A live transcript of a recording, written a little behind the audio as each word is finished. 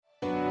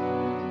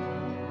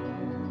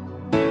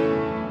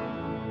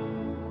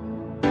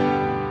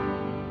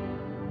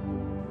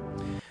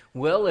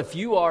Well, if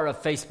you are a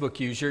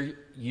Facebook user,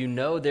 you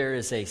know there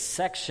is a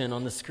section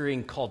on the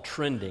screen called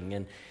Trending.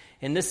 And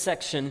in this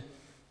section,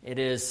 it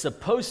is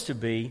supposed to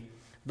be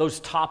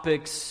those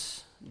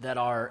topics that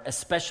are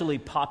especially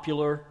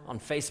popular on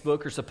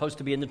Facebook are supposed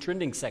to be in the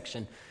trending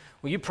section.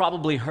 Well, you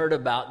probably heard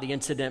about the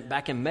incident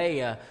back in May.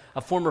 A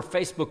former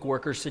Facebook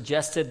worker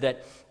suggested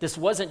that this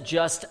wasn't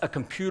just a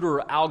computer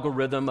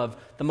algorithm of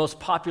the most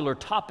popular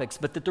topics,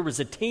 but that there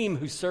was a team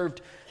who served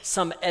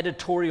some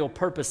editorial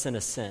purpose in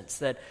a sense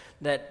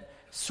that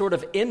sort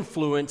of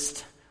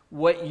influenced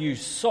what you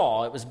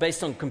saw. It was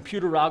based on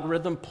computer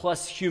algorithm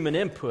plus human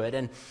input.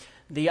 And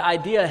the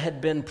idea had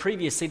been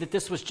previously that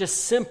this was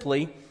just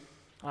simply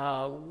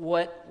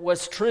what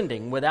was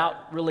trending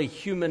without really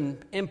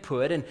human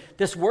input. And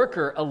this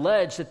worker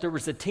alleged that there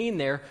was a team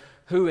there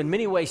who in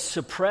many ways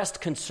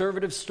suppressed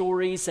conservative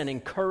stories and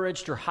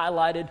encouraged or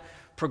highlighted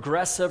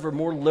progressive or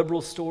more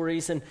liberal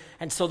stories. And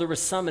so there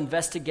was some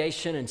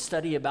investigation and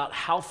study about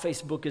how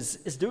Facebook is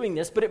doing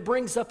this. But it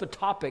brings up a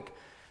topic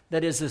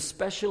that is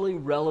especially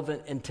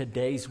relevant in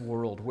today's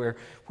world where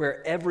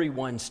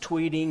everyone's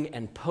tweeting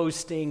and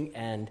posting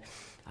and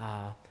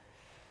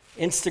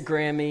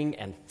Instagramming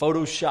and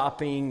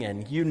Photoshopping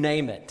and you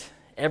name it.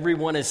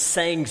 Everyone is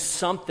saying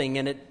something,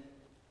 and it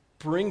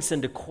brings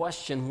into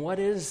question what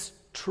is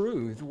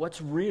truth,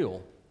 what's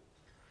real.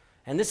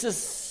 And this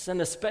is an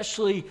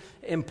especially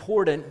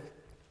important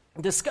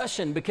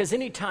discussion because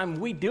anytime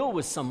we deal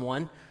with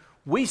someone,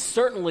 we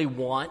certainly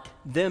want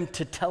them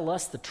to tell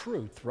us the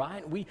truth,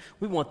 right? We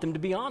want them to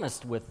be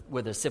honest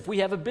with us. If we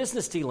have a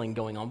business dealing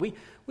going on, we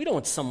don't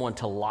want someone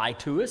to lie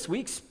to us.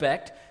 We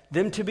expect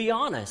them to be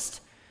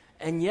honest.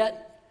 And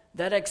yet,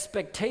 that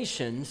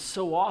expectation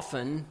so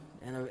often,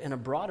 in a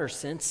broader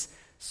sense,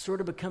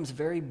 sort of becomes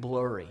very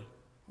blurry.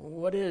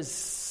 What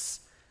is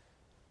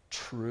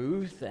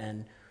truth,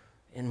 and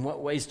in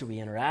what ways do we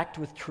interact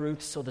with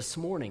truth? So this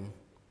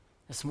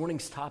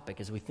morning's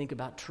topic, as we think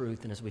about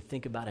truth and as we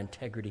think about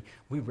integrity,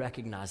 we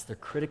recognize they're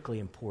critically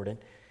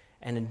important,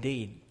 and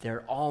indeed,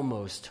 they're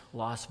almost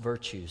lost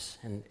virtues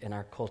in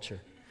our culture.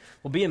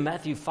 We'll be in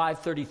Matthew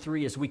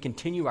 5:33 as we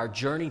continue our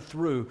journey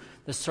through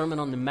the Sermon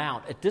on the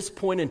Mount. At this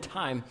point in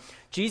time,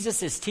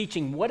 Jesus is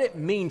teaching what it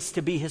means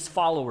to be his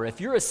follower. If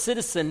you're a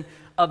citizen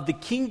of the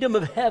kingdom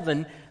of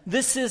heaven,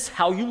 this is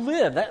how you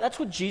live. That's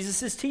what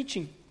Jesus is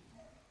teaching.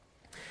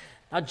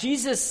 Now,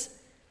 Jesus,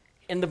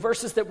 in the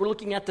verses that we're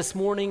looking at this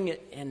morning,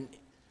 and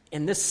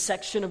in this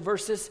section of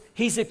verses,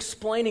 he's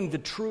explaining the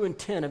true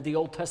intent of the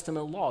Old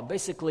Testament law.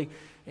 Basically,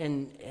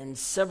 in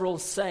several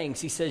sayings,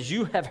 he says,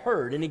 you have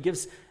heard, and he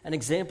gives an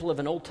example of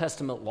an Old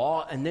Testament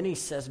law, and then he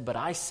says, but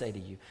I say to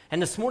you.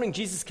 And this morning,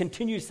 Jesus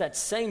continues that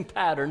same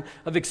pattern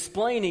of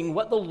explaining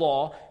what the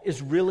law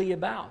is really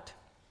about.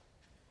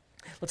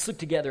 Let's look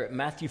together at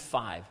Matthew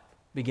 5,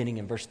 beginning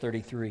in verse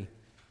 33.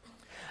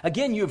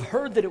 Again, you have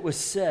heard that it was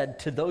said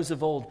to those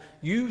of old,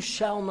 you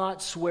shall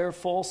not swear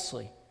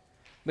falsely,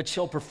 but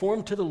shall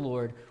perform to the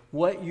Lord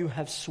what you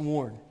have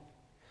sworn.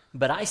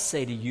 But I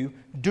say to you,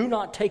 do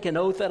not take an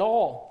oath at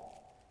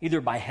all,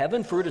 either by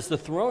heaven, for it is the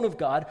throne of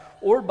God,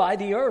 or by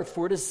the earth,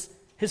 for it is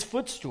his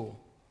footstool,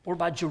 or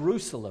by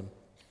Jerusalem,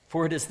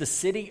 for it is the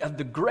city of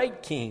the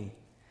great King.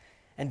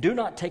 And do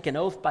not take an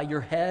oath by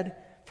your head,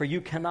 for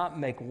you cannot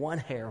make one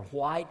hair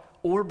white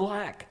or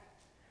black.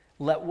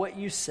 Let what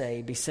you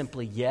say be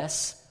simply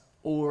yes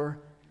or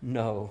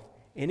no.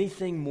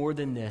 Anything more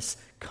than this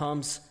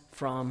comes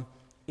from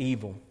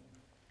evil.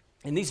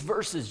 In these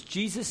verses,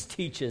 Jesus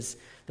teaches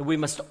that we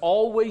must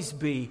always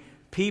be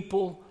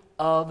people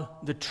of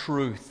the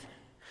truth.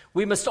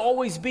 We must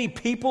always be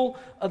people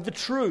of the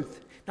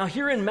truth. Now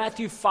here in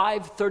Matthew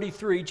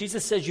 5:33,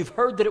 Jesus says, you've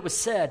heard that it was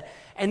said.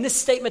 And this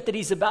statement that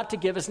he's about to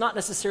give is not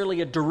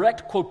necessarily a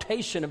direct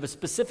quotation of a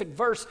specific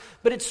verse,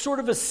 but it's sort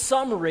of a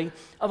summary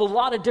of a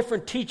lot of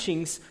different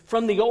teachings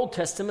from the Old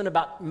Testament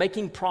about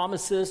making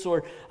promises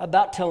or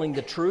about telling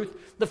the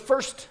truth. The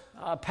first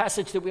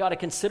passage that we ought to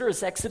consider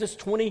is Exodus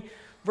 20,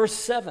 verse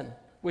 7,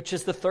 which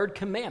is the third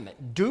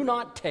commandment. Do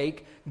not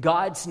take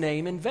God's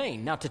name in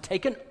vain. Now, to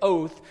take an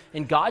oath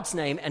in God's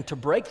name and to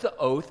break the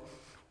oath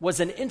was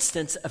an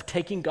instance of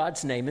taking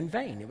God's name in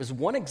vain. It was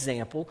one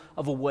example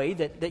of a way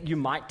that you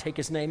might take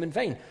his name in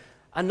vain.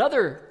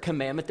 Another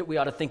commandment that we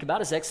ought to think about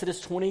is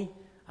Exodus 20,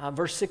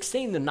 verse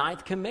 16, the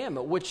ninth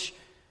commandment, which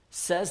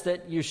says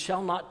that you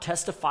shall not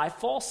testify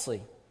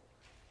falsely.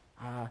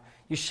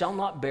 You shall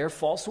not bear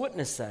false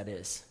witness, that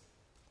is.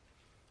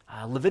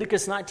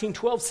 Leviticus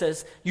 19:12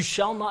 says, you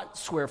shall not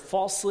swear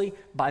falsely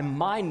by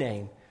my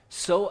name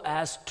so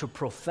as to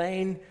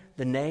profane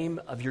the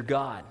name of your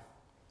God.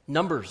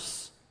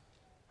 Numbers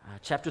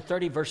chapter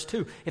 30, verse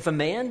 2. If a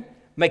man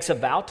makes a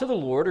vow to the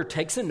Lord or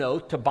takes an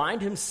oath to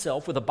bind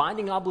himself with a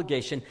binding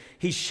obligation,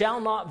 he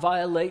shall not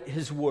violate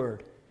his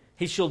word.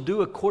 He shall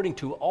do according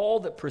to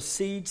all that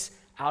proceeds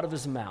out of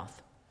his mouth.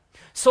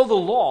 So the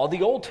law,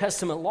 the Old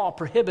Testament law,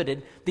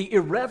 prohibited the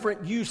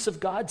irreverent use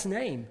of God's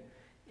name.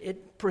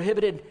 It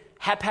prohibited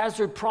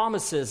haphazard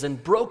promises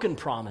and broken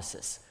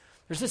promises.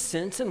 There's a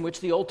sense in which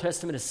the Old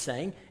Testament is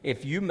saying,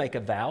 if you make a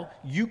vow,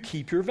 you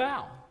keep your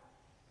vow.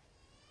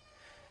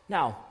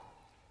 Now,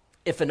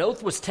 if an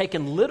oath was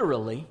taken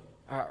literally,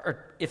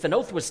 or if an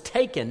oath was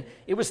taken,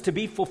 it was to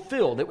be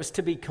fulfilled. It was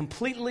to be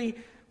completely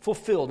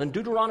fulfilled. In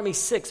Deuteronomy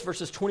 6,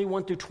 verses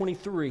 21 through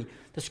 23,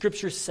 the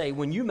scriptures say,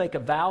 when you make a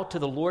vow to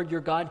the Lord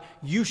your God,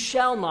 you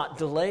shall not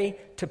delay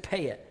to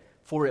pay it,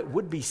 for it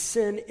would be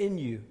sin in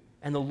you,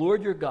 and the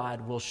Lord your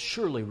God will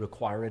surely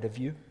require it of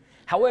you.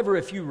 However,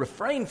 if you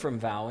refrain from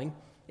vowing,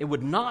 it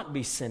would not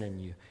be sin in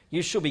you.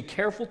 You shall be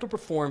careful to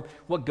perform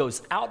what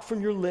goes out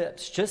from your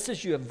lips, just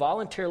as you have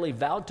voluntarily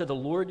vowed to the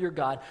Lord your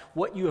God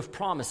what you have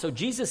promised. So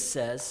Jesus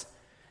says,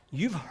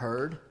 you've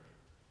heard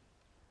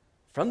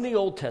from the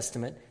Old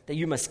Testament that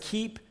you must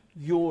keep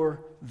your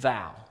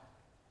vow.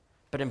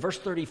 But in verse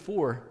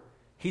 34,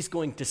 he's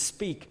going to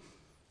speak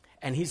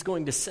and he's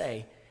going to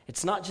say,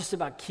 it's not just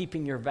about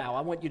keeping your vow.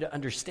 I want you to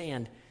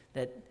understand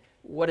that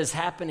what is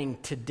happening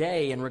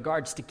today in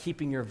regards to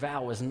keeping your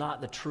vow is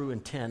not the true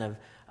intent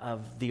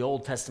of the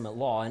Old Testament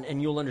law.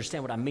 And you'll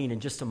understand what I mean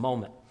in just a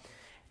moment.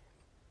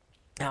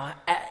 Now,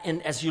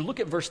 and as you look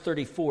at verse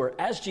 34,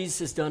 as Jesus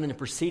has done in the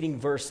preceding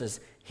verses,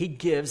 he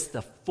gives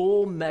the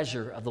full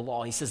measure of the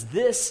law. He says,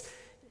 this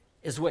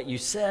is what you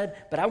said,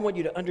 but I want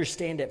you to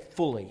understand it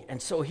fully. And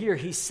so here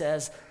he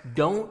says,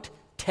 don't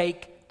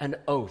take an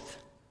oath,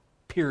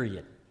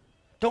 period.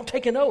 Don't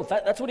take an oath.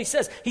 That's what he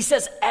says. He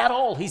says at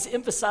all. He's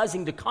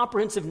emphasizing the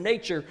comprehensive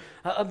nature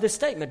of this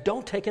statement.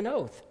 Don't take an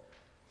oath.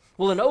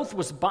 Well, an oath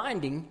was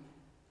binding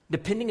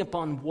depending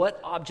upon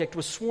what object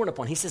was sworn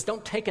upon. He says,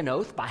 don't take an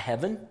oath by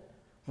heaven.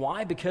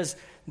 Why? Because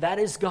that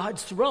is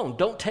God's throne.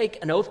 Don't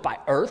take an oath by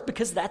earth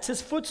because that's his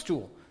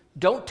footstool.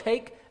 Don't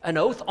take an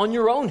oath on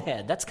your own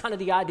head. That's kind of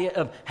the idea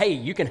of, hey,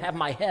 you can have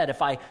my head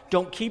if I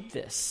don't keep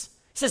this.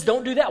 He says,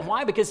 don't do that.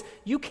 Why? Because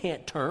you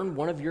can't turn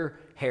one of your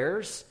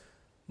hairs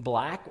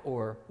black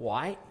or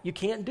white. You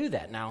can't do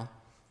that. Now,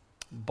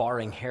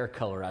 barring hair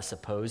color, I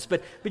suppose.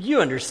 But you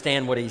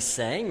understand what he's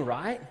saying,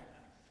 right?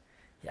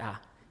 Yeah,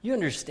 you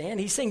understand.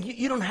 He's saying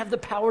you don't have the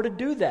power to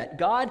do that.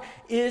 God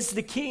is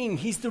the king.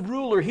 He's the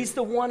ruler. He's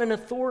the one in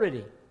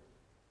authority.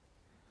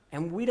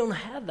 And we don't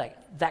have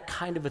that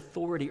kind of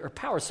authority or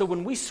power. So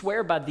when we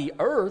swear by the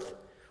earth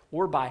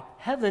or by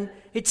heaven,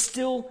 it's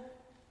still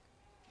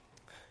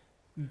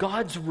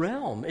God's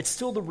realm. It's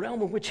still the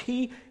realm in which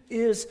he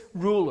is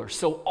ruler.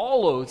 So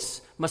all oaths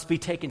must be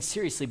taken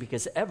seriously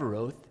because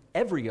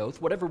every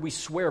oath, whatever we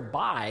swear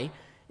by,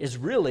 is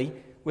really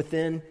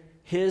within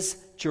his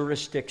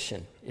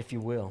jurisdiction, if you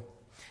will.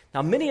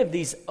 Now, many of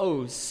these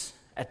oaths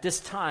at this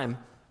time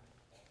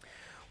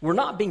were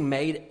not being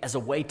made as a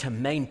way to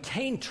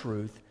maintain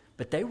truth,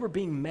 but they were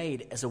being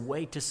made as a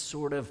way to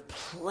sort of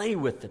play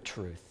with the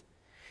truth.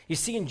 You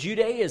see, in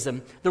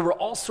Judaism, there were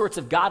all sorts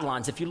of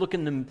guidelines. If you look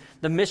in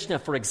the Mishnah,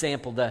 for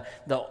example, the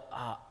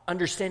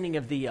understanding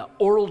of the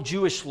oral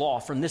Jewish law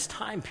from this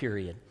time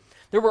period,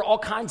 there were all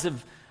kinds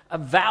of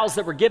vows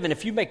that were given.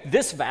 If you make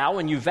this vow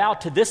and you vow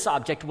to this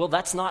object, well,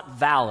 that's not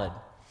valid.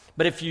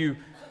 But if you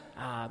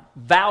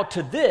vow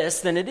to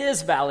this, then it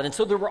is valid. And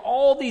so there were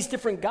all these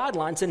different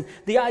guidelines. And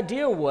the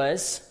idea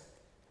was,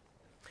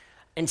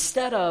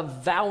 instead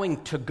of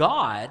vowing to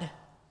God,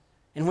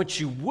 in which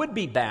you would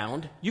be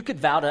bound, you could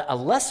vow to a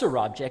lesser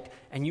object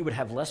and you would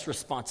have less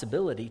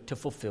responsibility to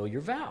fulfill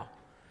your vow.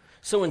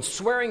 So in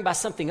swearing by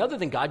something other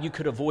than God, you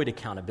could avoid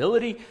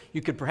accountability.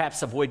 You could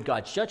perhaps avoid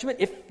God's judgment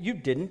if you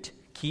didn't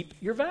keep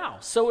your vow.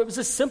 So it was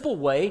a simple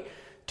way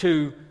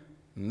to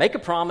make a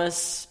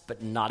promise,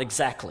 but not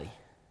exactly.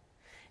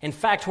 In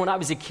fact, when I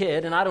was a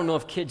kid, and I don't know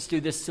if kids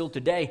do this still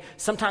today,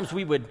 sometimes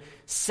we would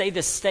say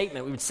this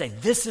statement. We would say,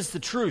 this is the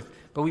truth,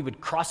 but we would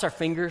cross our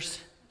fingers.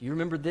 You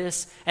remember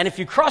this? And if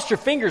you crossed your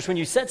fingers when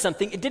you said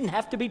something, it didn't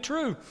have to be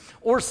true.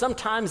 Or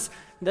sometimes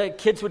the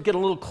kids would get a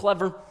little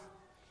clever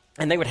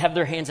and they would have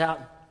their hands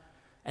out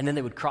and then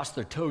they would cross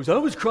their toes. I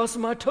was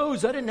crossing my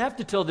toes. I didn't have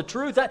to tell the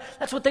truth.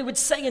 That's what they would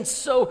say. And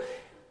so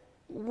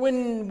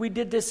when we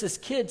did this as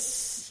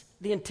kids,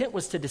 the intent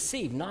was to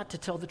deceive, not to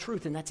tell the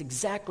truth. And that's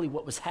exactly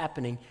what was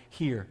happening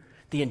here.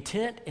 The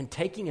intent in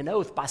taking an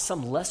oath by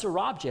some lesser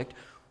object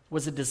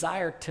was a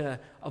desire to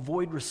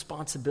avoid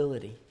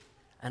responsibility.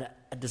 And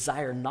a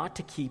desire not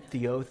to keep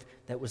the oath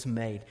that was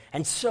made.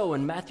 And so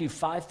in Matthew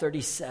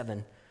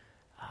 5:37,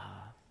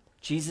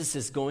 Jesus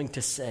is going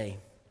to say,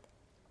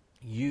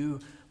 you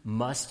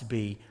must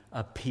be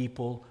a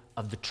people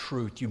of the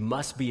truth. You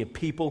must be a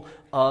people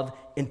of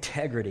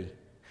integrity.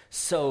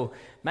 So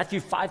Matthew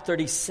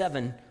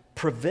 5:37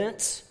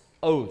 prevents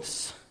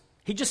oaths.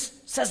 He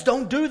just says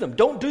don't do them.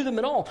 Don't do them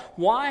at all.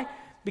 Why?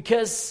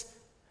 Because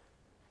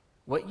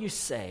what you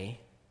say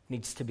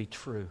needs to be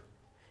true.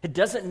 It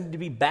doesn't need to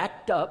be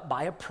backed up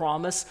by a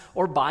promise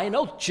or by an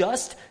oath.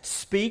 Just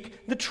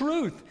speak the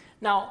truth.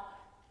 Now,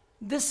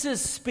 this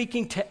is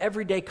speaking to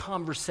everyday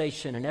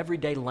conversation and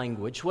everyday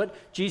language. What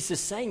Jesus is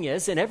saying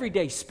is, in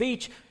everyday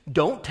speech,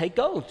 don't take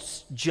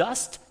oaths.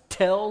 Just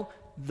tell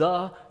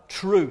the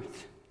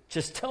truth.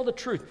 Just tell the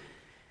truth.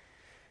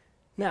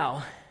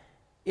 Now,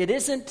 it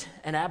isn't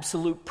an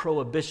absolute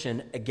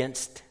prohibition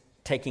against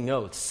taking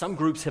oaths. Some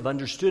groups have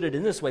understood it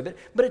in this way,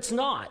 but it's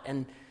not.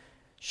 And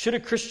should a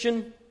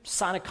Christian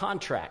sign a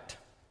contract?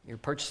 You're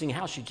purchasing a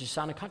house, you just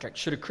signed a contract.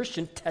 Should a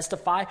Christian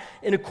testify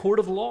in a court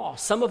of law?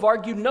 Some have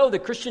argued, no,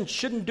 that Christians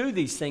shouldn't do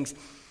these things.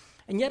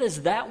 And yet,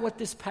 is that what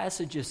this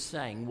passage is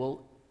saying?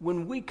 Well,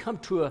 when we come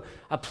to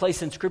a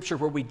place in Scripture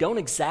where we don't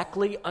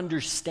exactly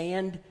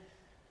understand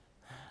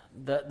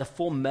the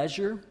full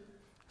measure,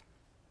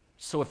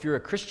 so if you're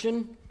a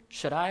Christian,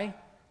 should I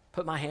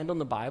put my hand on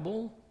the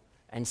Bible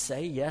and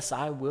say, yes,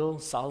 I will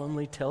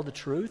solemnly tell the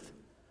truth?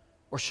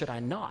 Or should I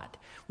not?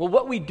 Well,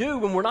 what we do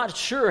when we're not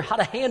sure how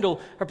to handle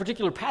a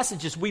particular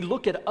passage is we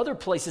look at other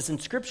places in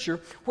Scripture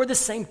where the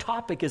same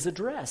topic is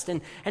addressed.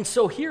 And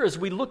so here, as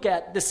we look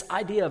at this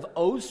idea of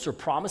oaths or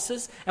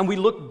promises, and we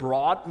look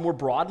more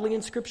broadly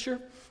in Scripture,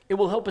 it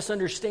will help us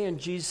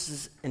understand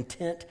Jesus'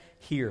 intent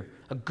here.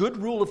 A good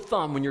rule of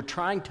thumb when you're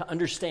trying to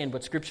understand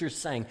what Scripture is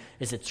saying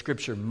is that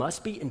Scripture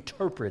must be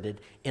interpreted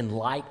in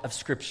light of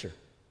Scripture.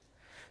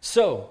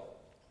 So,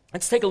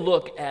 let's take a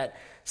look at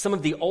some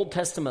of the Old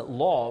Testament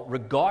law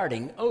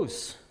regarding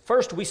oaths.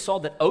 First, we saw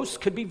that oaths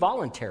could be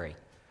voluntary.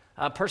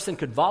 A person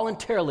could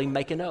voluntarily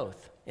make an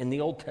oath in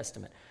the Old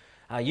Testament.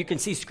 You can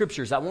see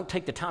scriptures. I won't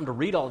take the time to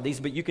read all of these,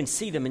 but you can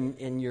see them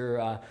in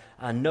your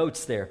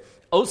notes there.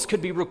 Oaths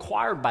could be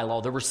required by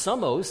law. There were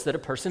some oaths that a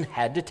person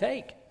had to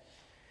take.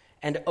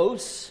 And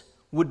oaths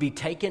would be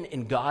taken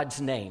in God's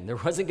name. There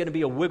wasn't going to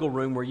be a wiggle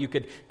room where you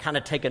could kind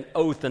of take an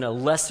oath in a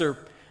lesser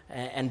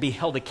and be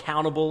held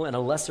accountable in a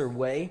lesser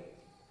way.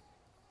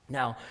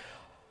 Now,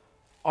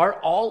 are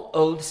all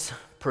oaths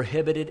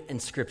prohibited in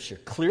Scripture?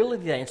 Clearly,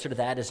 the answer to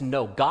that is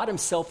no. God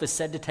himself is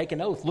said to take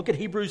an oath. Look at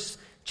Hebrews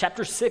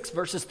chapter 6,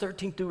 verses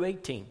 13 through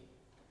 18.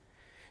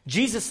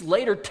 Jesus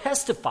later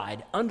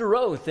testified under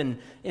oath in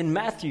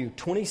Matthew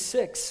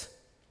 26.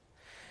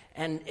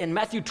 And in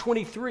Matthew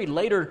 23,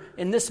 later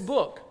in this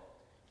book,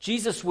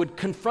 Jesus would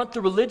confront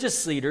the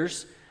religious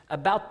leaders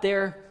about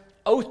their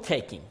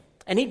oath-taking.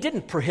 And he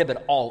didn't prohibit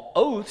all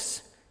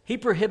oaths. He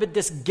prohibited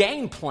this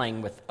game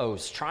playing with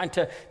oaths, trying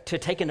to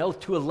take an oath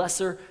to a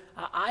lesser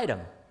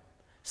item.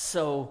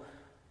 So,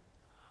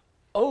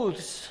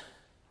 oaths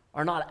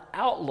are not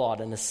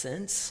outlawed in a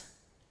sense.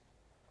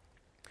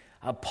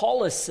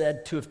 Paul is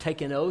said to have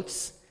taken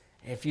oaths.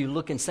 If you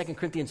look in 2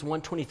 Corinthians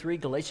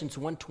 1:23, Galatians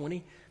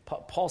 1:20,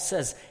 Paul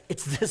says,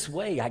 it's this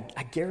way,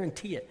 I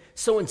guarantee it.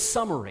 So in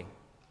summary,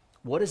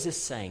 what is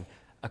this saying?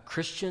 A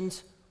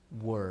Christian's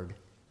word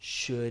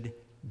should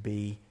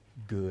be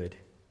good.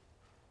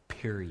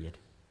 Period.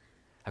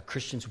 A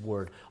Christian's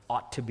word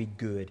ought to be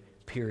good,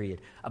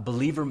 period. A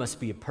believer must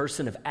be a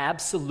person of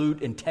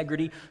absolute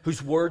integrity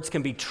whose words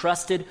can be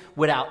trusted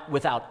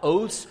without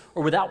oaths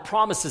or without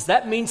promises.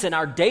 That means in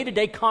our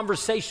day-to-day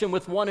conversation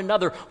with one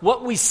another,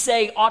 what we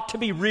say ought to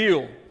be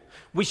real.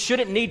 We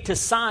shouldn't need to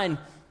sign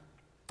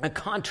a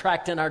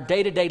contract in our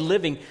day-to-day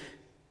living.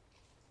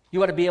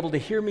 You ought to be able to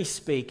hear me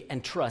speak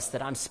and trust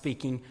that I'm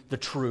speaking the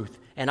truth.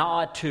 And I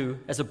ought to,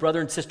 as a brother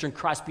and sister in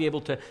Christ, be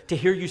able to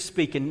hear you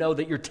speak and know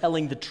that you're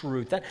telling the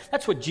truth.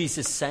 That's what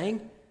Jesus is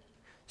saying.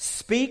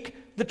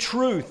 Speak the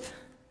truth.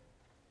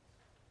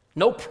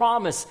 No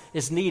promise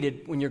is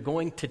needed when you're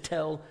going to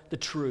tell the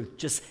truth.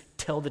 Just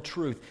tell the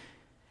truth.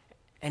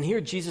 And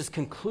here Jesus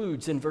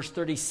concludes in verse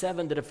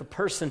 37 that if a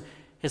person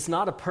is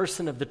not a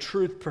person of the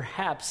truth,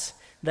 perhaps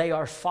they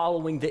are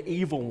following the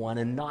evil one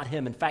and not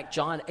him. In fact,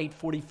 John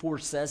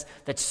 8:44 says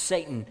that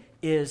Satan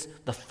is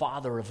the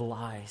father of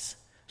lies.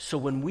 So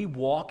when we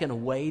walk in a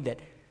way that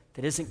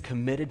isn't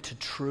committed to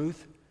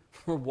truth,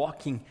 we're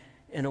walking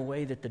in a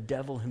way that the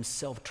devil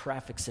himself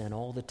traffics in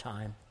all the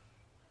time.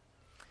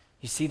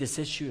 You see, this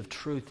issue of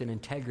truth and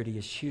integrity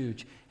is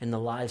huge in the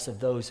lives of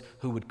those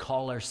who would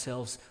call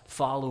ourselves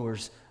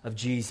followers of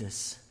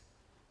Jesus.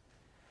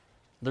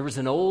 There was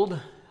an old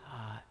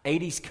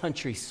 80s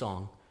country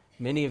song,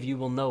 many of you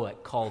will know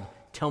it, called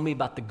Tell Me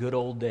About the Good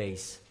Old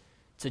Days.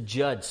 It's a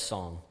Judge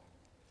song.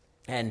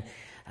 And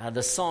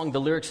the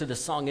lyrics of the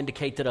song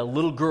indicate that a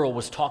little girl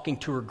was talking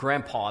to her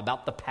grandpa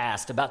about the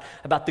past,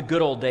 about the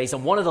good old days.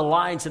 And one of the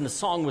lines in the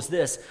song was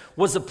this: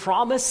 was a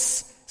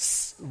promise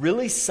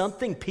really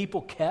something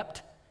people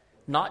kept,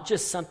 not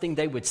just something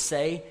they would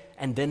say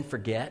and then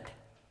forget?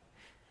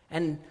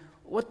 And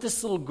what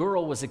this little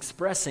girl was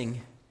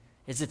expressing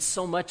is that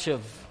so much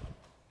of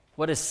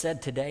what is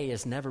said today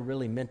is never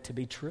really meant to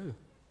be true.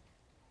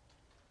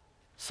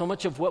 So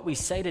much of what we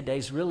say today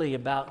is really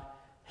about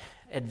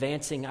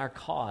advancing our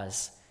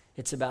cause.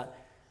 It's about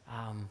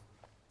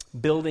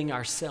building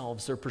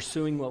ourselves or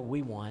pursuing what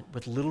we want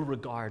with little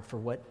regard for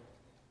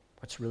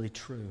what's really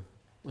true,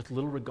 with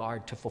little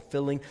regard to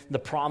fulfilling the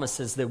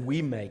promises that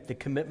we make, the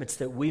commitments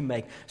that we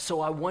make.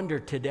 So I wonder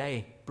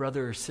today,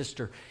 brother or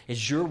sister,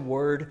 is your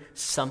word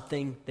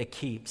something that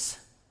keeps?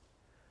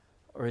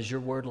 Or is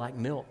your word like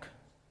milk?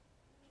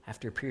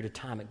 After a period of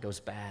time, it goes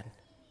bad.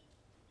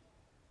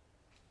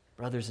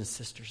 Brothers and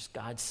sisters,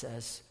 God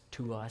says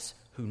to us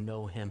who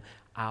know him,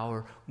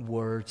 our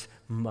words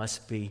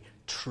must be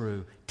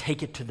true.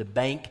 Take it to the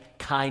bank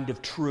kind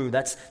of true.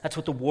 That's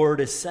what the word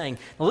is saying.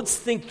 Now let's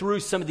think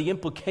through some of the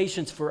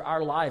implications for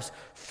our lives.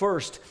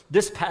 First,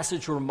 this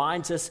passage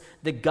reminds us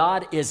that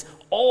God is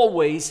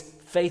always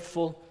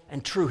faithful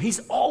and true. He's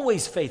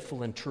always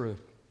faithful and true.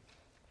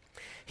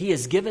 He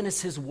has given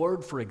us his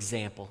word, for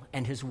example,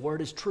 and his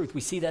word is truth.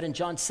 We see that in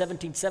John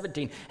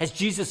 17:17. As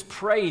Jesus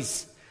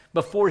prays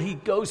before he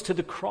goes to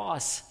the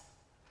cross,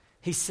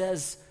 he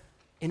says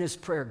in his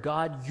prayer,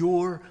 God,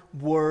 your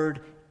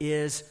word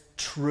is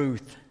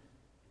truth.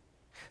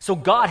 So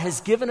God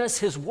has given us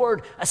his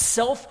word, a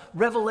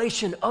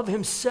self-revelation of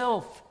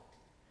himself.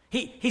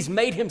 He's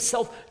made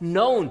himself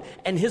known,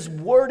 and his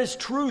word is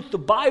truth. The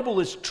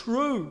Bible is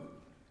true.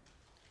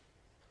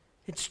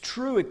 It's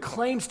true. It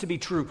claims to be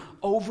true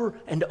over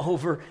and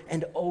over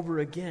and over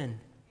again.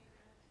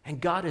 And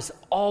God is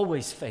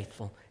always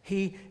faithful.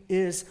 He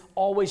is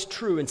always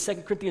true. In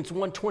 2 Corinthians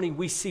 1:20,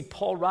 we see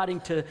Paul writing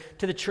to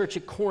the church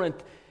at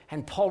Corinth,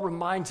 and Paul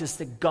reminds us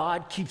that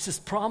God keeps his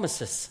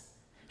promises.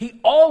 He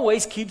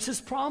always keeps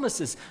his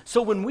promises.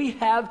 So when we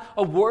have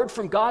a word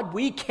from God,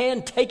 we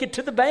can take it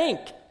to the bank.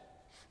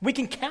 We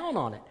can count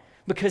on it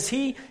because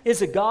he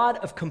is a God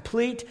of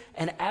complete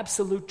and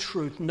absolute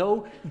truth.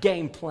 No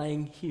game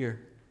playing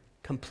here.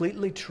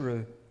 Completely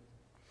true.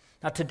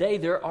 Now today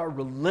there are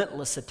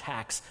relentless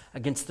attacks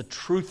against the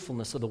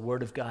truthfulness of the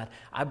Word of God.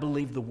 I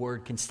believe the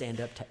Word can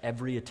stand up to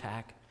every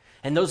attack.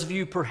 And those of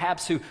you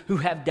perhaps who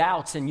have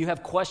doubts and you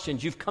have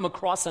questions, you've come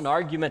across an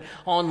argument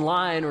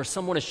online or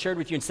someone has shared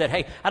with you and said,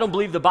 hey, I don't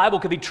believe the Bible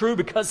could be true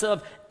because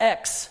of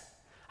X.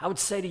 I would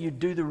say to you,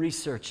 do the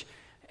research.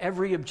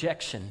 Every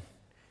objection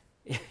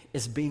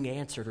is being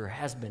answered or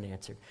has been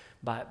answered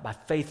by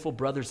faithful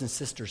brothers and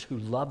sisters who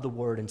love the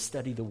Word and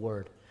study the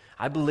Word.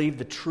 I believe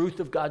the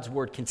truth of God's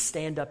Word can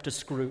stand up to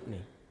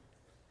scrutiny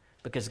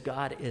because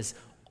God is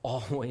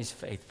always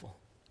faithful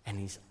and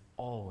he's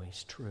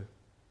always true.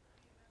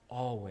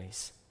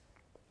 Always.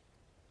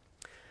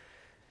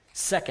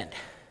 Second,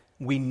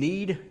 we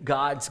need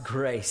God's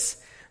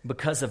grace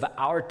because of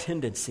our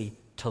tendency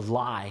to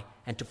lie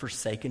and to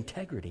forsake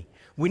integrity.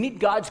 We need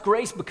God's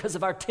grace because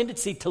of our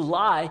tendency to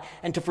lie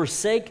and to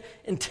forsake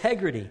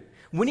integrity.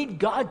 We need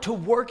God to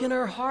work in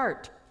our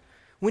heart.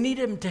 We need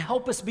him to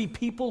help us be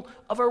people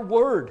of our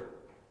word.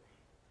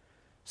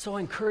 So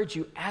I encourage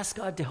you, ask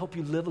God to help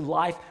you live a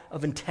life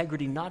of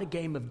integrity, not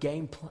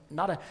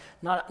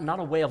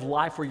a way of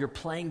life where you're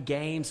playing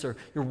games or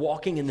you're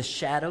walking in the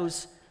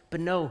shadows, but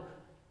no,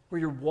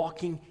 where you're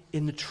walking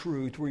in the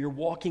truth, where you're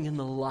walking in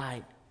the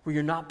light, where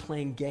you're not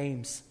playing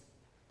games.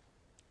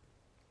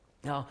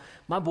 Now,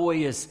 my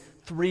boy is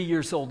 3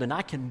 years old, and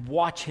I can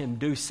watch him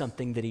do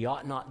something that he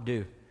ought not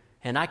do.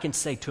 And I can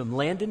say to him,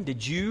 Landon,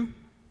 did you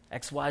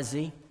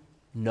XYZ?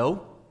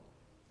 No.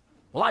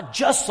 Well, I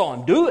just saw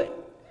him do it.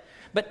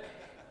 But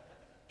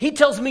he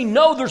tells me,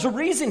 no, there's a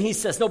reason he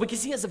says no,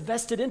 because he has a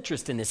vested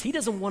interest in this. He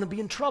doesn't want to be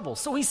in trouble.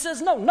 So he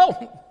says,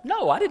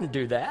 no, I didn't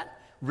do that.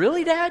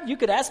 Really, Dad? You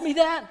could ask me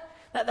that?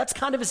 That's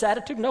kind of his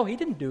attitude. No, he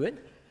didn't do it.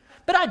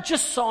 But I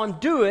just saw him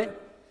do it.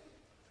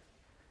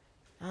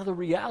 Now, the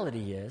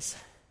reality is,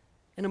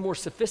 in a more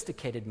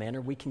sophisticated manner,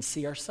 we can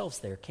see ourselves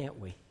there, can't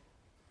we?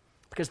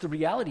 Because the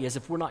reality is,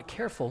 if we're not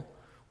careful,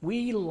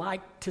 we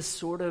like to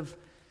sort of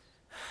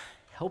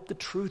help the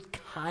truth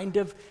kind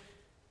of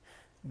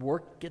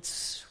work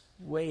its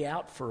way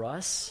out for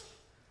us.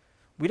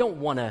 We don't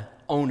want to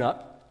own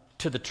up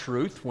to the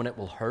truth when it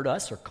will hurt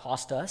us or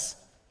cost us.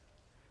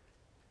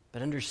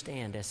 But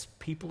understand, as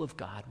people of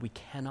God, we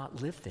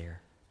cannot live there.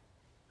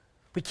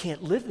 We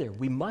can't live there.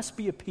 We must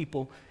be a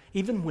people,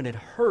 even when it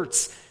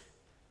hurts,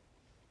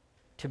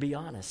 to be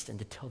honest and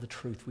to tell the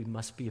truth. We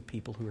must be a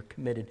people who are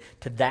committed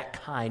to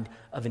that kind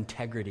of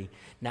integrity.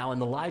 Now, in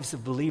the lives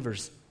of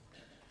believers,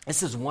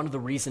 this is one of the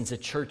reasons a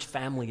church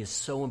family is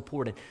so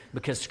important,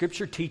 because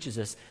Scripture teaches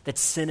us that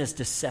sin is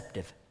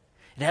deceptive.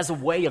 It has a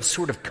way of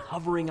sort of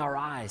covering our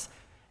eyes,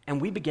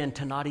 and we begin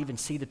to not even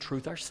see the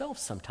truth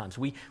ourselves sometimes.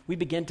 We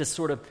begin to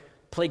sort of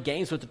play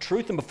games with the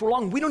truth, and before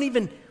long, we don't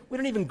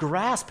even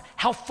grasp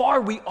how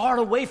far we are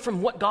away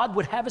from what God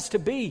would have us to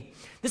be.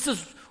 This is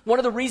one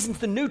of the reasons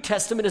the New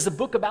Testament is a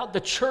book about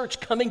the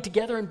church coming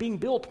together and being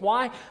built.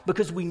 Why?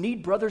 Because we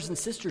need brothers and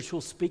sisters who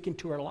will speak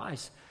into our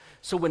lives.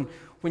 So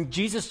when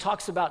Jesus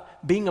talks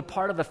about being a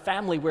part of a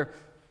family where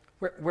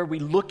we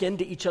look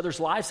into each other's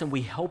lives and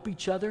we help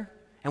each other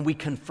and we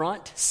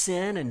confront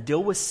sin and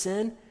deal with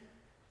sin,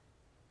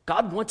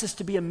 God wants us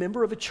to be a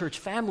member of a church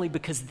family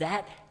because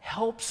that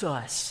helps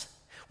us.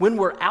 When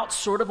we're out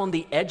sort of on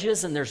the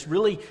edges and there's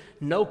really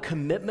no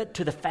commitment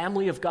to the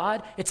family of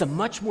God, it's a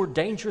much more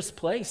dangerous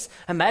place.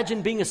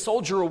 Imagine being a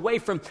soldier away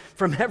from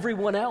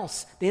everyone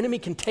else. The enemy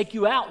can take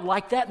you out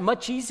like that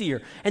much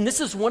easier. And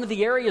this is one of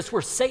the areas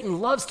where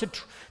Satan loves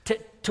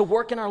to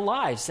work in our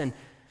lives.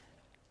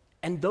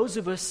 And those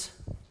of us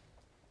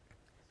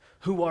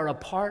who are a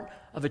part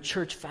of a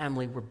church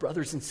family where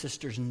brothers and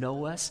sisters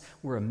know us,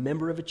 we're a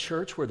member of a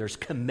church where there's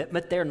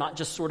commitment there, not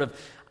just sort of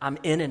I'm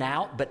in and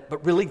out,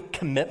 but really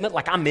commitment,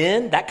 like I'm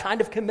in, that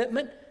kind of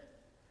commitment,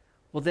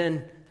 well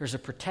then there's a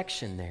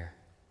protection there.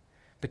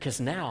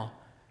 Because now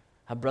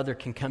a brother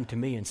can come to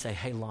me and say,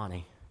 hey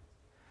Lonnie,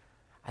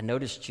 I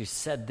noticed you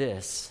said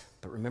this,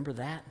 but remember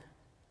that?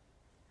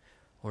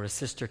 Or a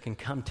sister can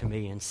come to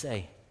me and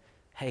say,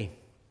 hey,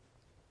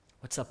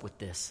 what's up with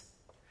this?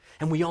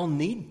 And we all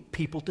need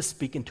people to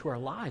speak into our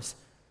lives.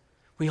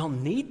 We all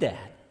need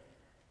that.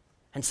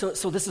 And so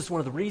this is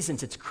one of the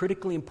reasons it's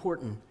critically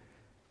important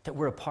that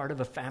we're a part of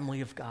a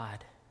family of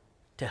God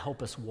to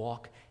help us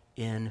walk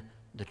in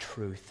the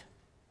truth,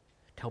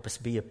 to help us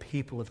be a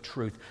people of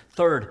truth.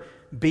 Third,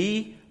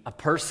 be a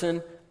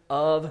person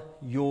of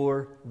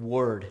your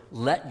word.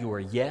 Let your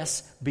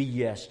yes be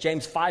yes.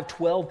 James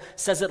 5:12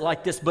 says it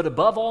like this, "But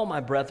above all, my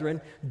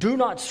brethren, do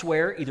not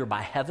swear either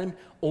by heaven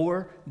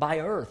or by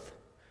earth,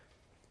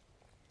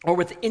 or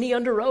with any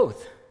under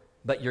oath,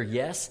 but your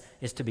yes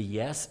is to be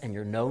yes and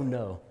your no,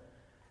 no,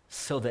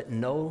 so that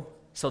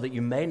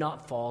you may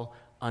not fall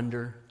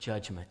under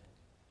judgment."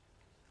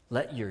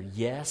 Let your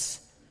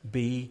yes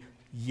be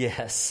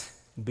yes.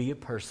 Be a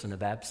person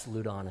of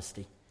absolute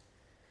honesty.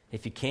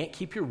 If you can't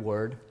keep your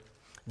word,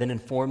 then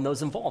inform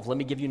those involved. Let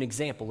me give you an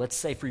example. Let's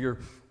say for your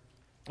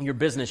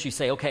business, you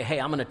say, okay, hey,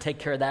 I'm going to take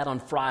care of that on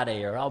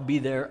Friday, or I'll be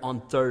there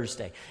on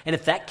Thursday. And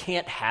if that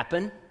can't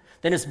happen,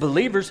 then as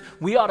believers,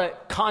 we ought to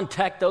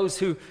contact those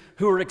who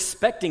are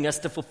expecting us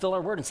to fulfill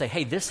our word and say,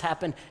 hey, this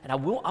happened, and I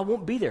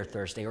won't be there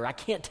Thursday, or I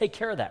can't take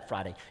care of that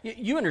Friday.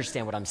 You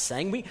understand what I'm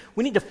saying.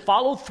 We need to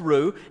follow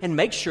through and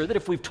make sure that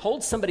if we've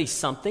told somebody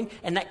something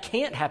and that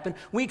can't happen,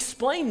 we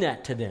explain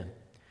that to them.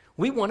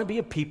 We want to be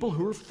a people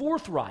who are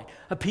forthright,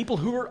 a people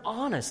who are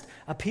honest,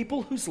 a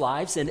people whose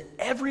lives in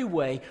every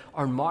way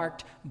are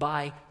marked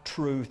by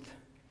truth.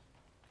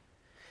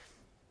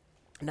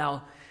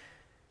 Now,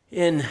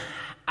 in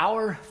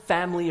our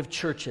family of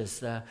churches,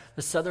 the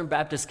Southern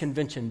Baptist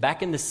Convention,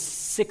 back in the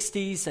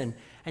 60s and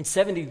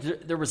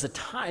 70s, there was a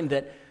time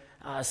that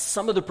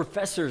some of the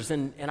professors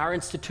in our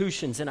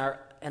institutions, in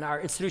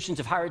our institutions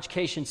of higher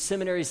education,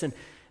 seminaries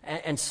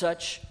and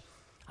such,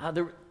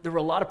 there were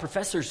a lot of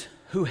professors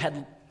who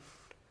had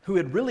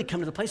really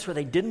come to the place where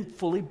they didn't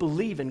fully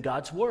believe in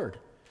God's word.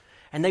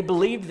 And they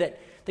believed that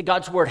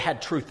God's word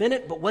had truth in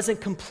it, but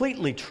wasn't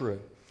completely true.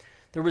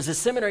 There was a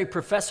seminary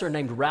professor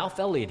named Ralph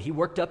Elliott. He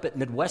worked up at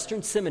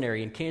Midwestern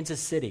Seminary in Kansas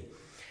City.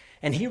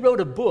 And he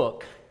wrote a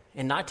book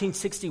in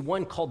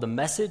 1961 called The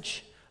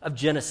Message of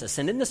Genesis.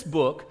 And in this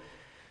book,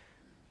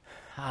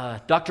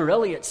 Dr.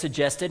 Elliott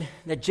suggested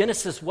that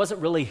Genesis wasn't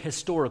really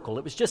historical.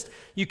 It was just,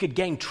 you could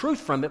gain truth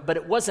from it, but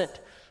it wasn't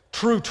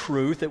true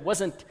truth. It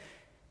wasn't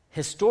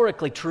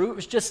historically true. It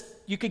was just,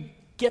 you could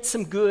get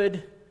some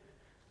good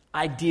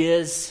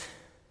ideas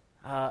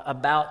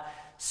about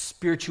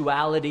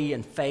spirituality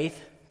and faith,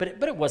 but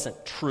it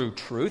wasn't true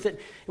truth. It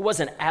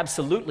wasn't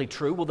absolutely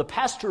true. Well, the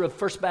pastor of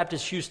First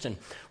Baptist Houston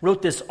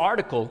wrote this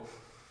article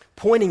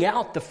pointing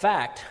out the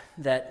fact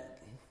that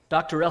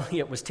Dr.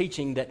 Elliott was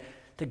teaching that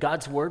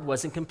God's word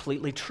wasn't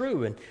completely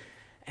true,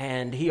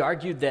 and he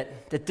argued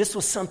that this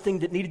was something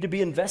that needed to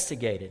be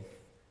investigated.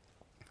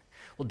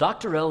 Well,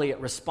 Dr. Elliott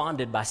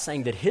responded by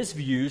saying that his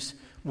views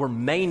were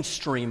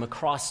mainstream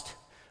across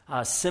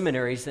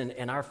seminaries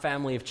in our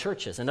family of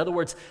churches. In other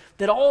words,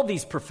 that all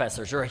these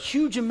professors, or a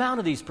huge amount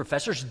of these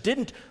professors,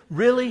 didn't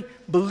really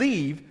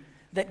believe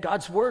that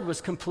God's word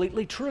was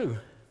completely true.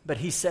 But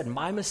he said,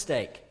 my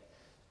mistake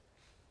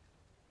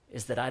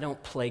is that I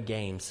don't play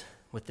games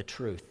with the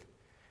truth.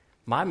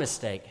 My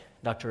mistake,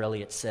 Dr.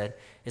 Elliott said,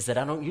 is that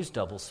I don't use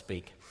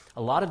doublespeak.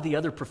 A lot of the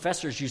other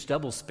professors use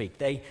doublespeak.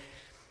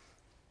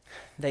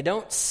 They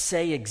don't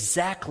say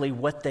exactly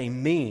what they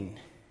mean.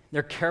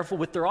 They're careful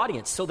with their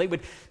audience. So they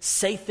would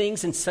say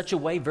things in such a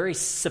way, very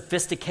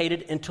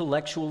sophisticated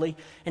intellectually,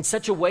 in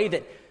such a way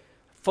that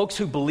folks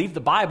who believe the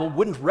Bible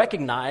wouldn't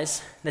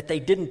recognize that they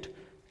didn't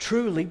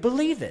truly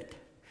believe it.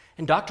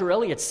 And Dr.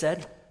 Elliott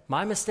said,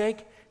 my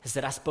mistake is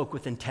that I spoke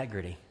with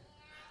integrity.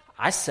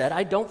 I said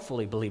I don't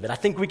fully believe it. I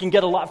think we can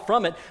get a lot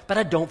from it, but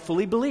I don't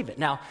fully believe it.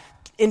 Now,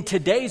 in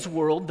today's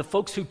world, the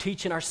folks who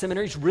teach in our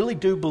seminaries really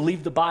do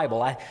believe the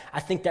Bible. I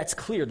think that's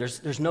clear.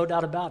 There's no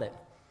doubt about it.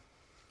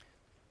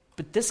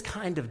 But this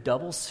kind of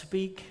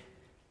doublespeak,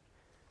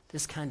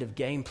 this kind of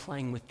game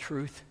playing with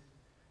truth,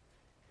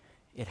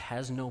 it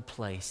has no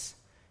place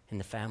in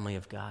the family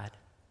of God.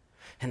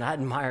 And I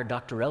admire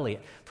Dr.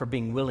 Elliott for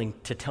being willing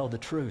to tell the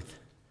truth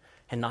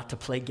and not to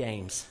play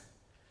games.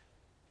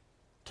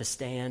 To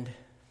stand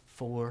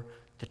for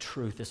the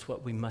truth is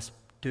what we must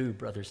do,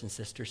 brothers and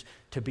sisters,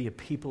 to be a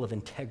people of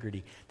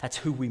integrity. That's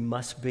who we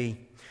must be.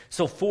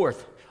 So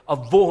fourth,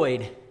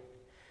 avoid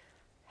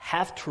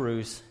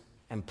half-truths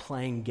and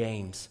playing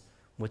games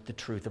with the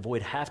truth.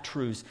 Avoid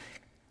half-truths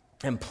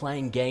and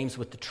playing games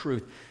with the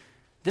truth.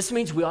 This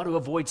means we ought to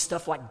avoid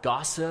stuff like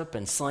gossip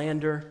and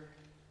slander,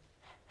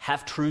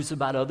 half-truths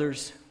about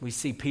others. We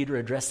see Peter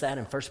address that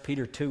in 1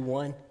 Peter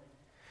 2:1.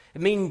 It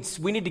means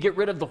we need to get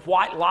rid of the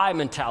white lie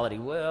mentality.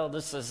 Well,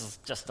 this is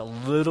just a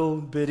little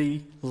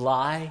bitty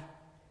lie.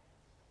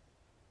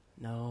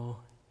 No.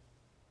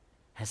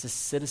 As a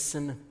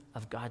citizen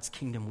of God's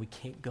kingdom, we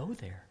can't go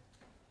there.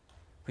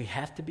 We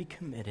have to be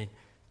committed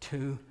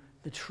to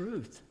the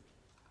truth.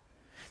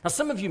 Now,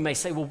 some of you may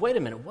say, well, wait a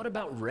minute, what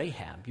about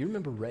Rahab? You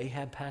remember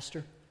Rahab,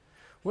 Pastor?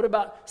 What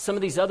about some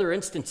of these other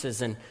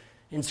instances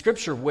in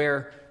Scripture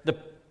where the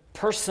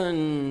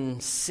person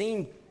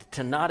seemed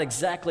to not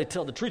exactly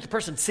tell the truth? The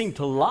person seemed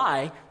to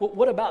lie. Well,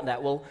 what about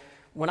that? Well,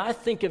 when I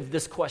think of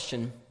this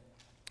question,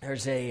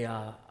 There's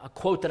a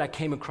quote that I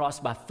came across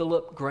by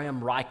Philip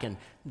Graham Ryken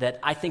that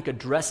I think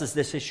addresses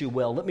this issue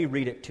well. Let me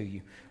read it to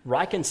you.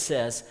 Ryken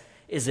says,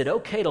 "Is it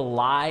okay to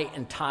lie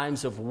in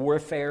times of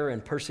warfare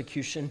and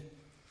persecution?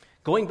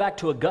 Going back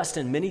to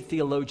Augustine, many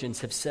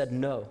theologians have said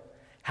no.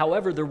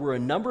 However, there were a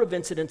number of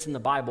incidents in the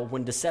Bible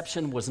when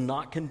deception was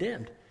not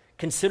condemned.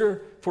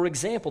 Consider, for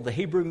example, the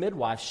Hebrew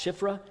midwives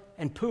Shiphrah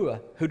and Puah,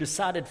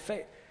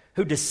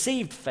 who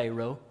deceived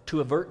Pharaoh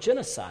to avert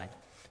genocide.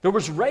 There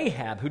was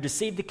Rahab, who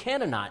deceived the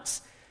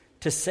Canaanites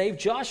to save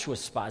Joshua's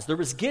spies. There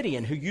was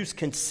Gideon, who used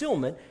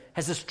concealment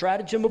as a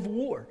stratagem of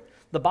war.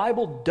 The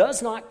Bible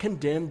does not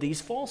condemn these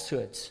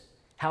falsehoods.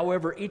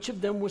 However, each of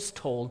them was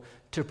told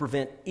to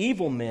prevent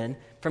evil men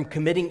from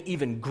committing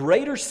even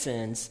greater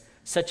sins,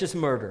 such as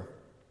murder.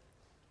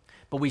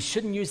 But we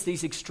shouldn't use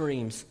these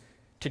extremes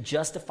to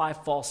justify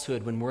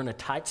falsehood when we're in a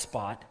tight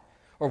spot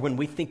or when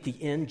we think the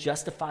end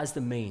justifies the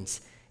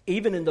means.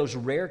 Even in those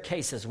rare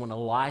cases when a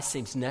lie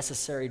seems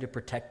necessary to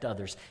protect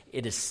others,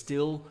 it is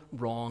still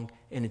wrong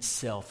in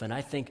itself." And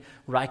I think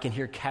Ryken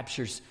here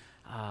captures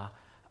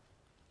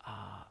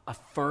a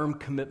firm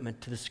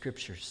commitment to the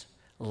Scriptures.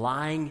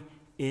 Lying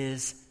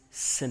is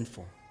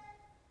sinful.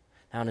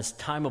 Now, in this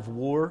time of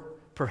war,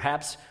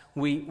 perhaps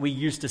we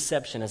use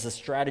deception as a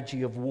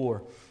strategy of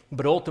war.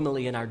 But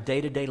ultimately, in our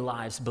day-to-day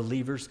lives,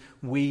 believers,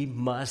 we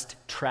must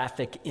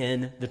traffic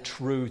in the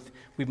truth.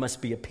 We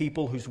must be a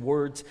people whose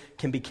words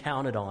can be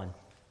counted on.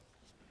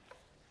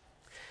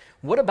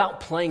 What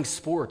about playing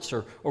sports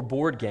or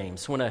board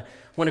games? When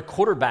a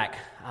quarterback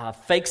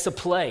fakes a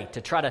play to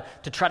try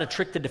to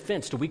trick the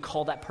defense, do we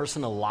call that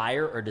person a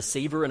liar or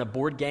deceiver in a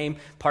board game?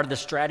 Part of the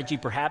strategy,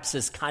 perhaps,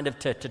 is kind of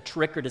to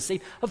trick or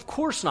deceive. Of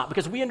course not,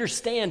 because we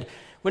understand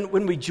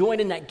when we join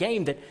in that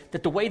game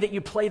that the way that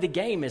you play the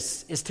game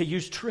is to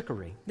use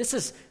trickery. This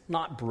is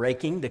not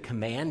breaking the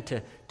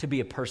command to be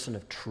a person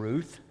of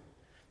truth.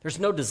 There's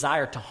no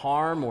desire to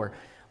harm or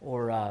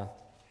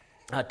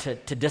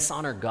to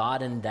dishonor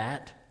God in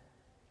that.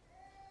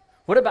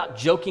 What about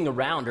joking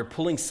around or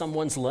pulling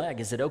someone's leg?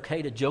 Is it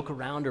okay to joke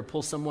around or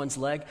pull someone's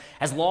leg?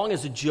 As long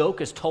as a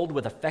joke is told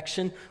with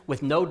affection,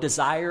 with no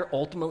desire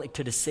ultimately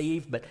to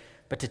deceive, but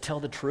to tell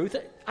the truth.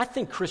 I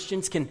think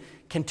Christians can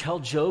tell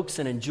jokes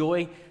and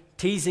enjoy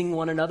teasing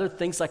one another,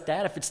 things like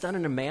that, if it's done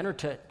in a manner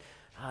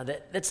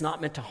that's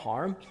not meant to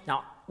harm.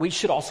 Now, we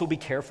should also be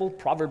careful.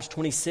 Proverbs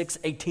 26,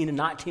 18 and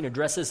 19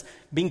 addresses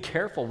being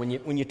careful when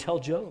you tell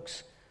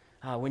jokes,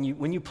 when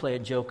you play a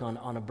joke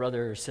on a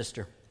brother or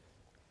sister.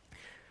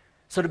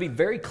 So to be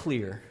very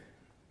clear,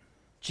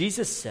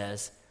 Jesus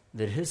says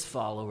that his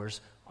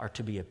followers are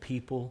to be a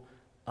people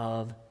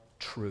of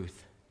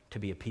truth, to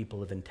be a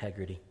people of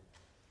integrity.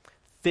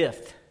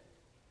 Fifth,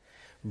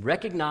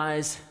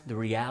 recognize the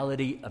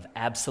reality of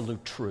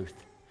absolute truth.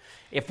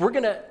 If we're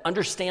going to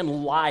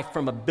understand life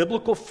from a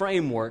biblical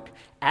framework,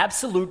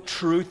 absolute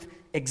truth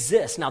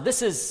exists. Now,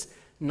 this is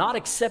not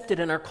accepted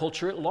in our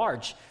culture at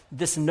large.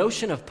 This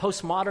notion of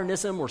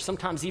postmodernism, or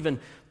sometimes even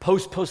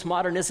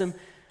postmodernism,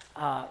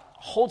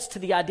 holds to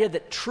the idea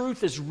that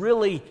truth is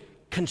really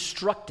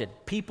constructed.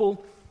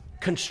 People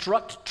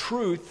construct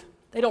truth.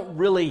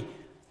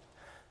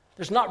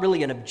 There's not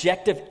really an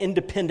objective,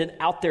 independent,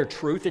 out there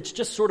truth. It's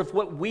just sort of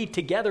what we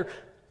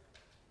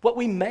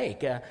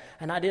make.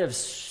 An idea of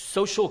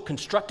social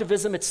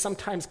constructivism, it's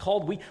sometimes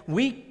called.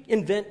 We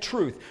invent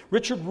truth.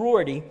 Richard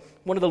Rorty,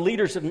 one of the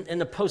leaders in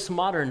the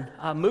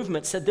postmodern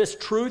movement, said this: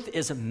 "Truth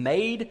is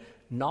made,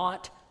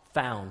 not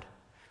found."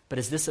 But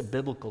is this a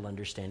biblical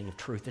understanding of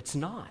truth? It's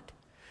not.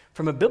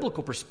 From a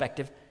biblical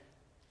perspective,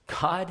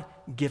 God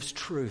gives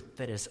truth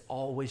that is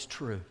always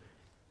true,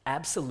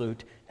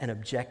 absolute and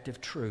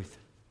objective truth.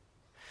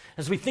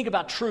 As we think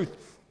about truth,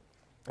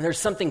 there's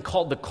something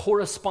called the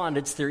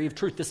correspondence theory of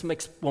truth. This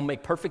will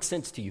make perfect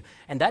sense to you.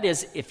 And that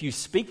is, if you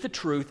speak the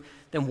truth,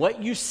 then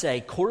what you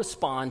say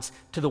corresponds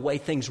to the way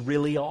things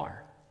really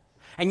are.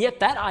 And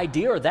yet that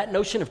idea or that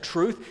notion of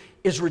truth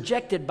is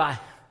rejected by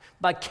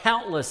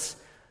countless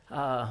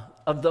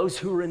of those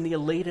who are in the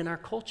elite in our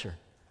culture.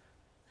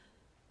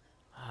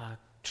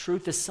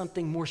 Truth is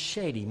something more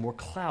shady, more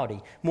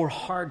cloudy, more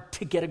hard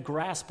to get a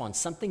grasp on,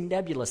 something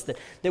nebulous that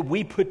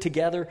we put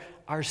together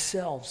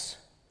ourselves.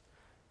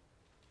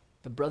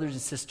 But brothers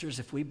and sisters,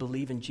 if we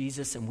believe in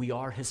Jesus and we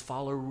are his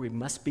follower, we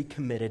must be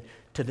committed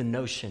to the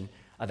notion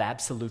of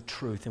absolute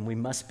truth, and we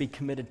must be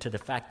committed to the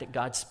fact that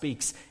God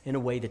speaks in a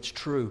way that's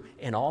true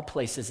in all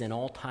places, in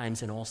all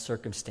times, in all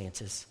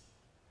circumstances.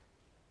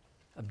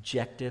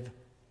 Objective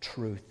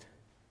truth.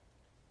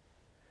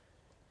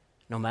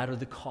 No matter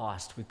the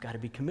cost, we've got to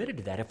be committed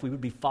to that. If we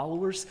would be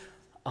followers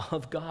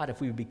of God,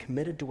 if we would be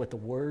committed to what the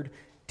Word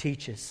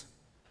teaches.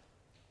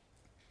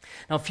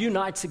 Now, a few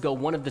nights ago,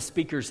 one of the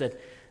speakers at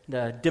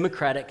the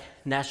Democratic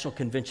National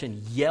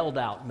Convention yelled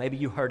out, maybe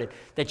you heard it,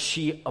 that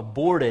she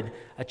aborted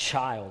a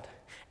child.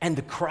 And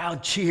the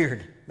crowd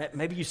cheered.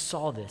 Maybe you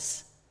saw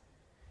this.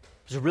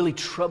 It was a really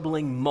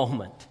troubling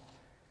moment.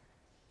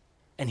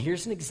 And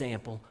here's an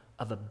example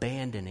of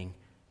abandoning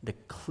the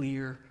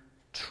clear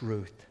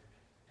truth.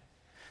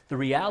 The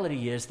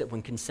reality is that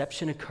when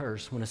conception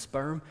occurs, when a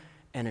sperm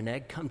and an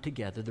egg come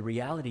together, the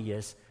reality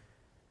is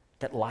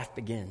that life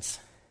begins.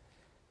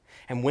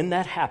 And when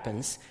that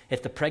happens,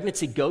 if the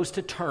pregnancy goes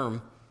to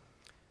term,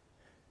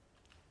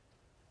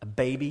 a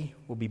baby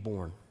will be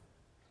born.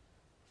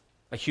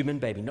 A human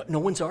baby. No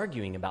one's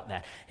arguing about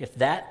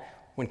that.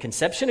 When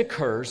conception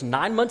occurs,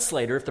 9 months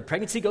later, if the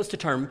pregnancy goes to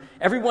term,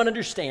 everyone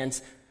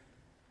understands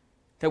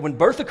that when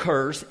birth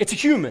occurs, it's a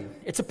human.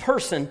 It's a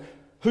person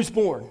who's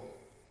born.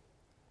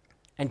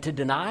 And to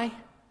deny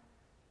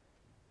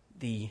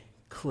the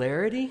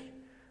clarity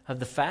of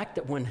the fact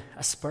that when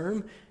a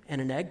sperm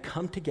and an egg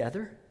come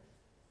together,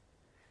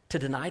 to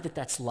deny that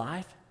that's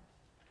life,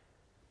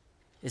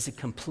 is a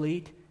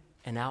complete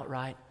and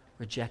outright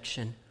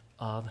rejection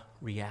of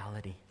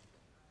reality.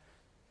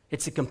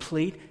 It's a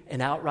complete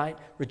and outright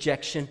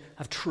rejection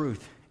of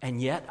truth.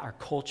 And yet our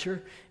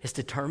culture is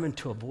determined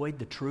to avoid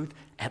the truth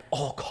at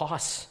all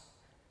costs.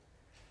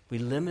 We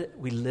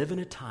live in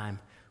a time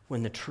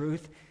when the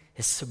truth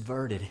is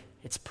subverted.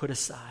 It's put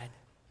aside.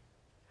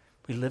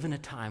 We live in a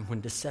time when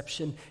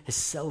deception is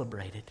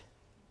celebrated.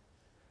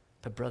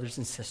 But brothers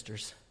and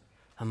sisters,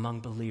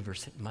 among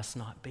believers, it must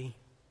not be.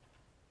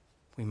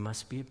 We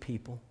must be a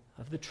people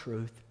of the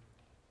truth.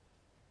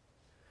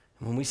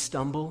 And when we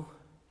stumble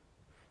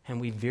and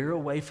we veer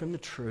away from the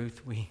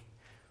truth,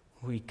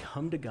 we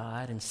come to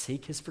God and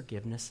seek His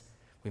forgiveness.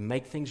 We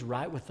make things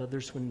right with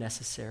others when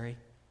necessary.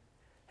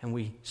 And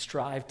we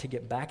strive to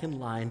get back in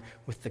line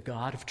with the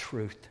God of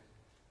truth.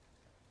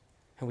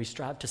 And we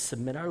strive to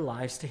submit our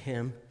lives to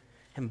Him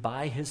and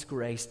by His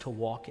grace to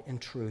walk in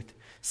truth.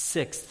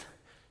 Sixth,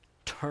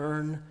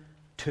 turn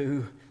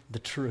to the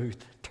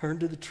truth. Turn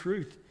to the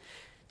truth.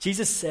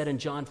 Jesus said in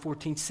John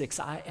 14:6,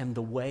 I am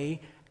the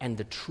way and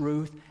the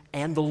truth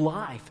and the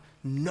life.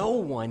 No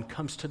one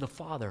comes to the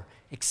Father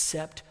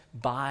except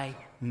by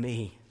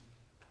me.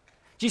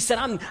 Jesus said,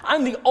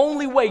 I'm the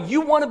only way.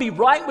 You want to be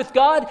right with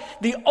God?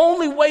 The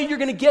only way you're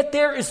going to get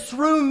there is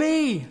through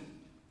me.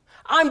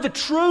 I'm the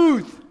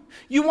truth.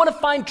 You want to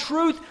find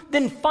truth?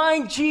 Then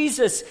find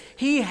Jesus.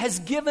 He has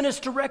given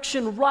us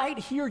direction right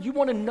here. You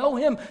want to know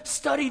Him?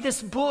 Study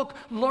this book.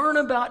 Learn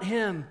about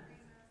Him.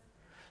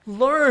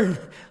 Learn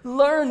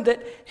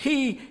that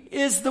He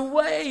is the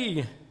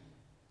way.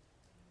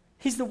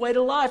 He's the way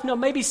to life. Now,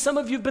 maybe some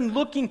of you have been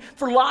looking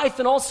for life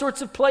in all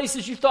sorts of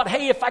places. You thought,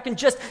 hey, if I can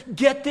just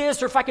get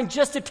this, or if I can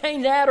just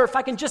attain that, or if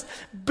I can just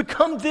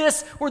become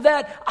this or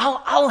that,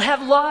 I'll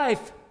have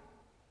life.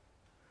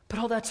 But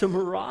all that's a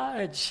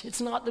mirage.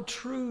 It's not the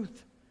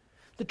truth.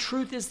 The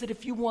truth is that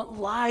if you want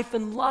life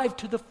and life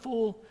to the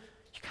full,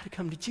 you got to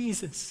come to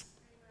Jesus.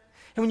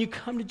 And when you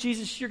come to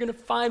Jesus, you're going to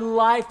find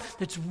life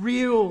that's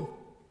real.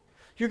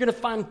 You're going to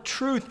find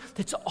truth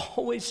that's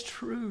always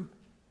true.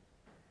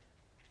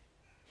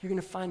 You're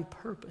going to find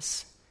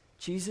purpose.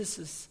 Jesus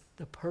is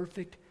the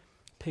perfect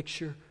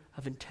picture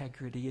of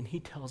integrity, and He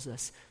tells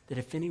us that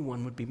if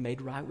anyone would be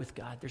made right with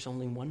God, there's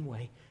only one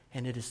way,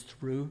 and it is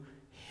through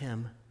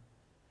Him.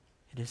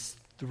 It is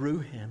through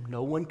Him.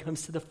 No one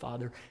comes to the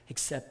Father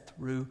except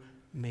through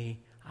me.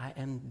 I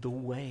am the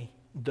way,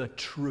 the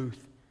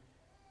truth,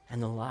 and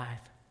the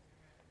life.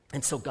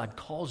 And so God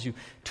calls you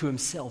to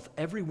Himself.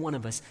 Every one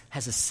of us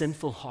has a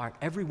sinful heart.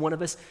 Every one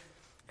of us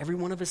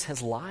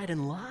has lied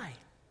and lie.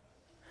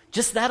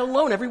 Just that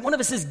alone, every one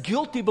of us is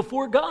guilty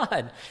before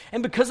God.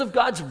 And because of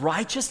God's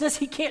righteousness,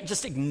 He can't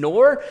just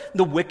ignore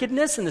the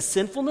wickedness and the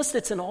sinfulness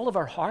that's in all of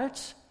our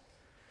hearts.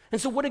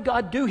 And so what did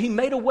God do? He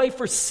made a way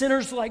for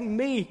sinners like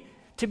me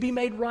to be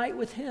made right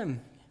with Him.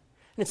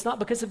 And it's not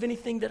because of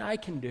anything that I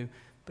can do,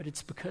 but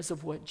it's because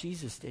of what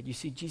Jesus did. You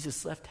see,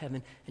 Jesus left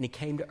heaven and He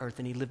came to earth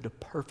and He lived a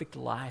perfect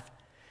life.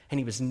 And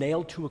He was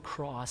nailed to a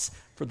cross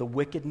for the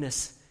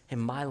wickedness in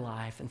my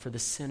life and for the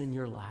sin in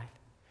your life.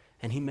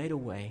 And He made a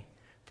way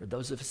for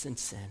those of us in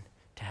sin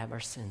to have our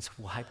sins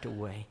wiped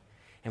away.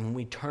 And when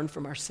we turn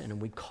from our sin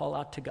and we call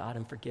out to God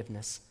in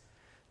forgiveness,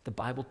 the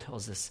Bible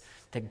tells us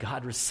that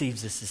God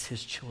receives us as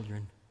His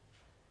children.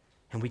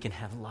 And we can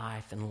have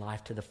life and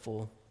life to the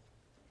full.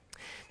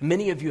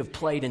 Many of you have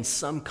played in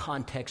some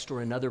context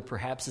or another,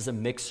 perhaps as a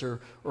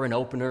mixer or an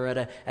opener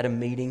at a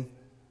meeting.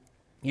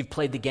 You've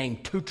played the game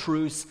Two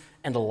Truths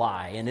and a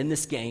Lie. And in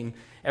this game,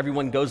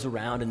 everyone goes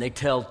around and they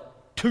tell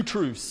two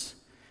truths.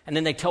 And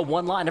then they tell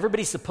one lie, and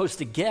everybody's supposed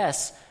to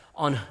guess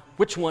on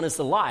which one is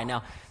the lie.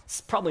 Now,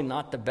 it's probably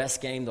not the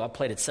best game, though I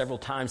played it several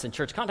times in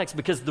church context,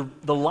 because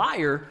the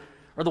liar,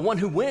 or the one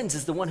who wins,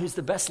 is the one who's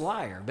the best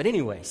liar. But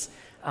anyways,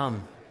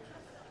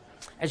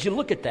 as you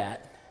look at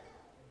that,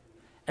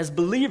 as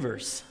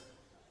believers,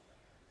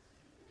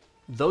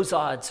 those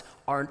odds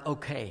aren't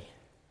okay.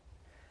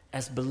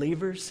 As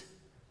believers,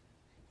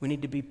 we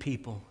need to be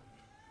people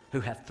who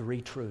have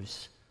three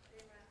truths.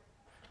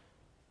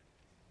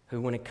 Who,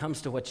 when it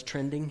comes to what's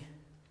trending,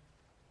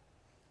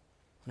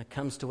 when it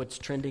comes to what's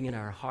trending in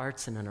our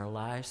hearts and in our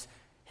lives,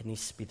 it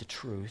needs to be the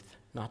truth.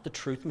 Not the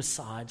truth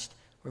massaged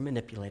or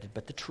manipulated,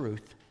 but the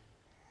truth.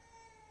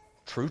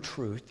 True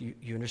truth.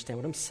 You understand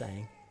what I'm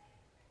saying?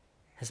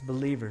 As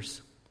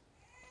believers,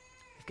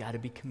 we've got to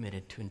be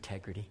committed to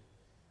integrity.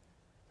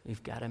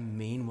 We've got to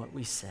mean what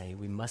we say.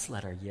 We must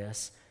let our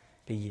yes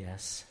be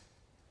yes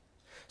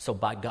So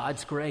by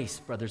God's grace,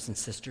 brothers and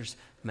sisters,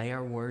 may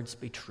our words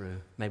be true.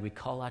 May we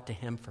call out to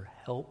him for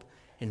help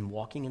in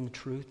walking in the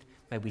truth.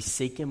 May we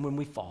seek him when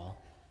we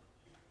fall.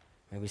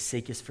 May we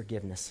seek his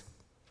forgiveness.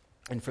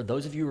 And for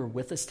those of you who are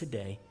with us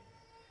today,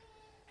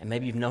 and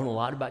maybe you've known a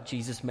lot about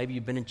Jesus, maybe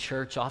you've been in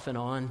church off and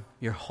on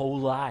your whole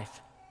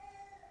life,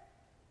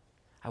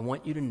 I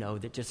want you to know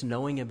that just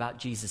knowing about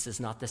Jesus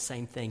is not the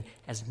same thing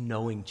as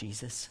knowing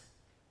Jesus.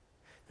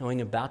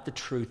 Knowing about the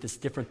truth is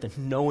different than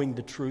knowing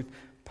the truth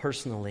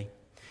personally.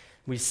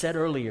 We said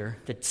earlier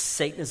that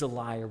Satan is a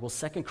liar. Well,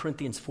 2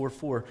 Corinthians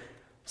 4:4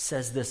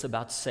 says this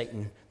about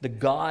Satan. The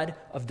God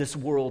of this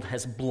world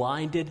has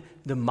blinded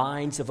the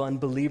minds of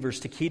unbelievers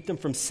to keep them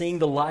from seeing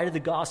the light of the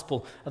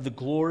gospel of the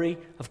glory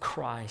of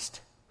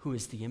Christ, who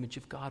is the image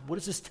of God. What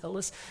does this tell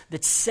us?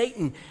 That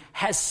Satan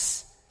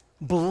has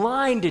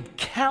blinded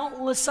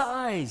countless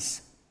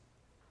eyes.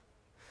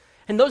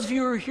 And those of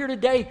you who are here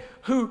today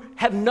who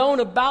have known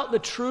about the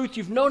truth,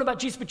 you've known about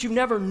Jesus, but you've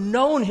never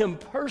known him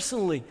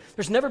personally.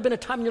 There's never been a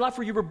time in your life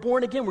where you were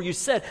born again, where you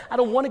said, I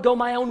don't want to go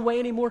my own way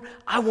anymore.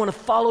 I want to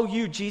follow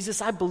you,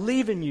 Jesus. I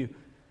believe in you.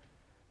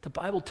 The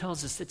Bible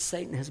tells us that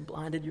Satan has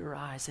blinded your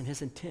eyes, and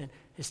his intent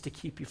is to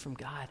keep you from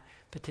God.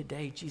 But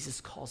today, Jesus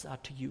calls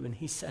out to you, and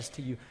he says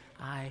to you,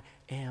 I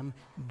am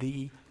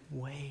the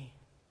way.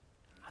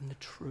 I'm the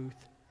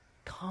truth.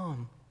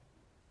 Come.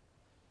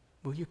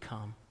 Will you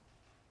come?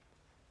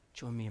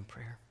 Join me in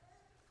prayer.